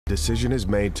Decision is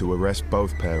made to arrest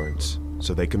both parents,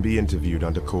 so they can be interviewed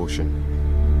under caution.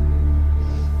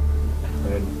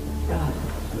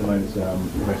 The moment's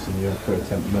arresting you for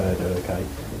attempt murder, okay?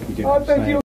 You do I beg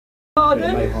your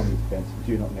pardon? may harm you defence.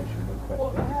 Do not mention the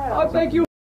question. I beg your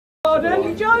pardon?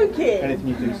 You're joking? Anything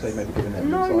you do say may be given evidence.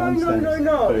 No, I no, understand no, it's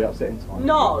no. very upsetting time.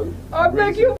 No. I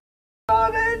beg your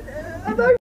pardon? I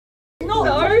don't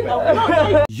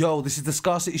no. Yo, this is the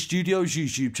Scarcity Studios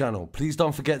YouTube channel. Please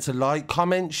don't forget to like,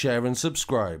 comment, share and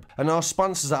subscribe. And our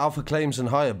sponsors are Alpha Claims and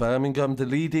Hire Birmingham, the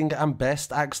leading and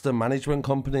best accident management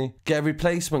company. Get a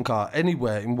replacement car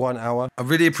anywhere in 1 hour. I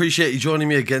really appreciate you joining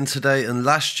me again today. And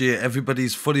last year,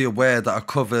 everybody's fully aware that I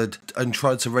covered and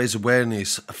tried to raise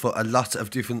awareness for a lot of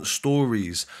different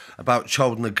stories about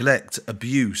child neglect,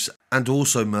 abuse and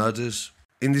also murders.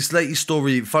 In this latest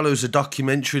story, it follows a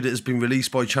documentary that has been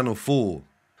released by Channel 4.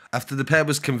 After the pair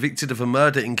was convicted of a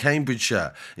murder in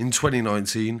Cambridgeshire in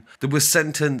 2019, they were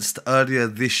sentenced earlier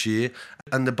this year,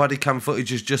 and the body cam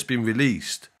footage has just been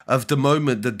released of the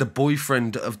moment that the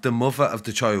boyfriend of the mother of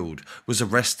the child was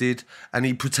arrested, and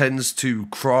he pretends to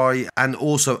cry and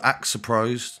also act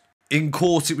surprised. In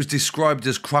court, it was described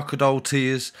as crocodile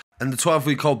tears, and the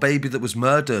 12-week-old baby that was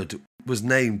murdered was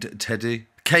named Teddie.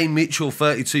 Kane Mitchell,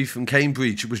 32, from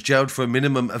Cambridge, was jailed for a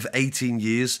minimum of 18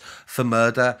 years for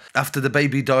murder after the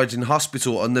baby died in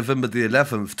hospital on November the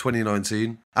 11th,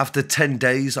 2019, after 10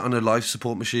 days on a life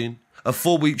support machine. A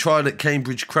 4-week trial at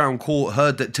Cambridge Crown Court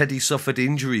heard that Teddie suffered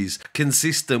injuries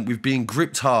consistent with being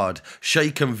gripped hard,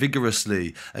 shaken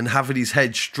vigorously, and having his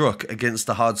head struck against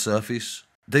a hard surface.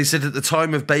 They said at the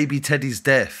time of baby Teddie's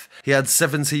death, he had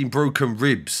 17 broken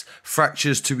ribs,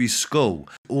 fractures to his skull,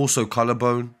 also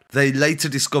collarbone. They later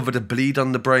discovered a bleed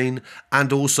on the brain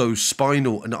and also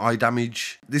spinal and eye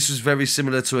damage. This was very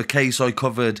similar to a case I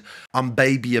covered on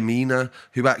baby Amina,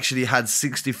 who actually had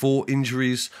 64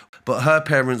 injuries, but her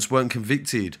parents weren't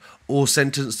convicted or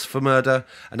sentenced for murder.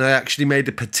 And I actually made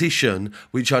a petition,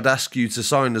 which I'd ask you to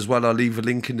sign as well. I'll leave a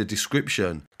link in the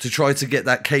description to try to get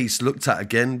that case looked at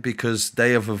again, because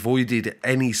they have avoided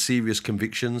any serious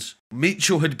convictions.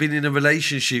 Mitchell had been in a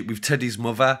relationship with Teddie's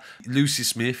mother, Lucci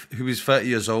Smith, who is 30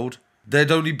 years old.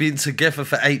 They'd only been together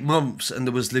for 8 months and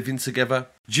they was living together.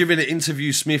 During an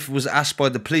interview, Smith was asked by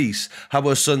the police how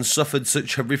her son suffered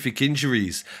such horrific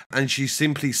injuries, and she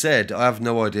simply said, "I have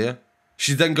no idea."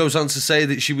 She then goes on to say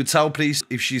that she would tell police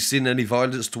if she's seen any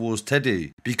violence towards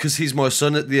Teddie, because he's my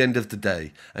son at the end of the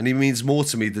day, and he means more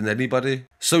to me than anybody.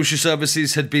 Social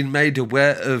services had been made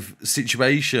aware of the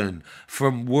situation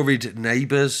from worried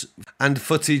neighbours, and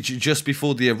footage just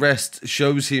before the arrest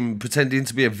shows him pretending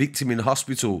to be a victim in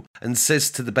hospital and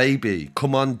says to the baby,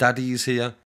 "Come on, daddy is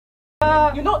here."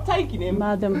 You're not taking him?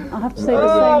 Madam, I have to say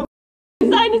the same.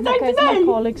 Saying the same Okay, to my me?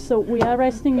 colleagues, so we are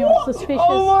arresting you on suspicious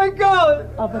Oh my god!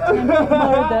 of attempted murder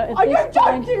Are at you this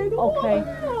point. joking? Okay.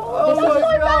 Oh This is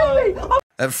my baby!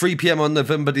 At 3 PM on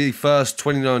November the 1st,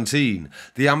 2019,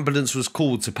 the ambulance was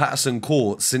called to Patterson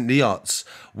Court, St Neots,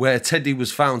 where Teddie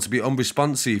was found to be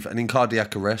unresponsive and in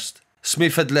cardiac arrest.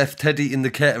 Smith had left Teddie in the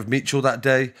care of Mitchell that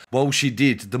day, while she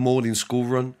did the morning school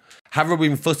run.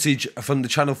 Harrowing footage from the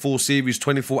Channel 4 series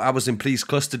 24 Hours in Police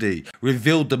Custody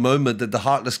revealed the moment that the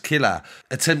heartless killer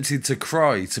attempted to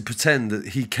cry to pretend that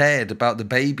he cared about the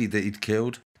baby that he'd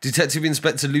killed. Detective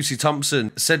Inspector Lucy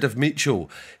Thompson said of Mitchell,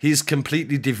 "He is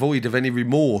completely devoid of any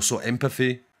remorse or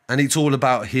empathy, and it's all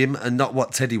about him and not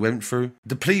what Teddie went through."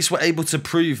 The police were able to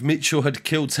prove Mitchell had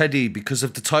killed Teddie because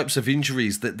of the types of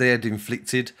injuries that they had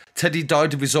inflicted. Teddie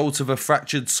died as a result of a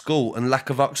fractured skull and lack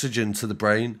of oxygen to the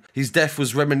brain. His death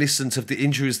was reminiscent of the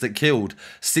injuries that killed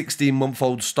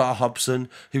 16-month-old Star Hobson,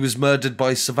 who was murdered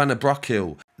by Savannah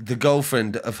Brockhill, the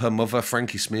girlfriend of her mother,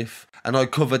 Frankie Smith. And I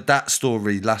covered that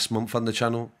story last month on the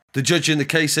channel. The judge in the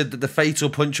case said that the fatal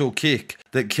punch or kick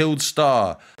that killed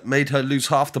Star made her lose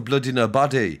half the blood in her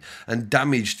body and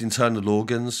damaged internal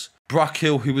organs.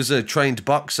 Brockhill, who was a trained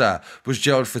boxer, was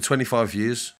jailed for 25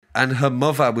 years, and her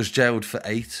mother was jailed for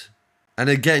 8. And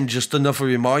again, just another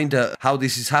reminder how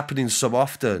this is happening so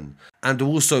often, and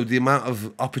also the amount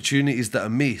of opportunities that are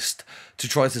missed to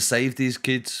try to save these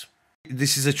kids.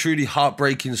 This is a truly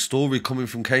heartbreaking story coming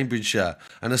from Cambridgeshire,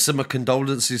 and a summer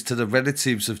condolences to the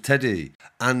relatives of Teddie.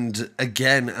 And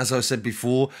again, as I said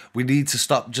before, we need to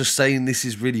stop just saying this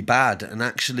is really bad, and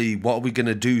actually what are we going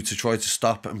to do to try to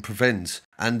stop and prevent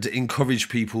and encourage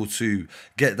people to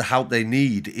get the help they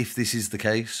need if this is the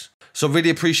case. So I really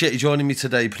appreciate you joining me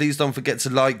today. Please don't forget to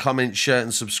like, comment, share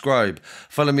and subscribe.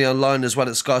 Follow me online as well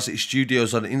at Scarcity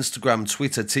Studios on Instagram,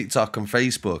 Twitter, TikTok and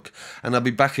Facebook. And I'll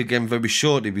be back again very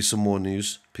shortly with some more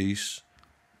news. Peace.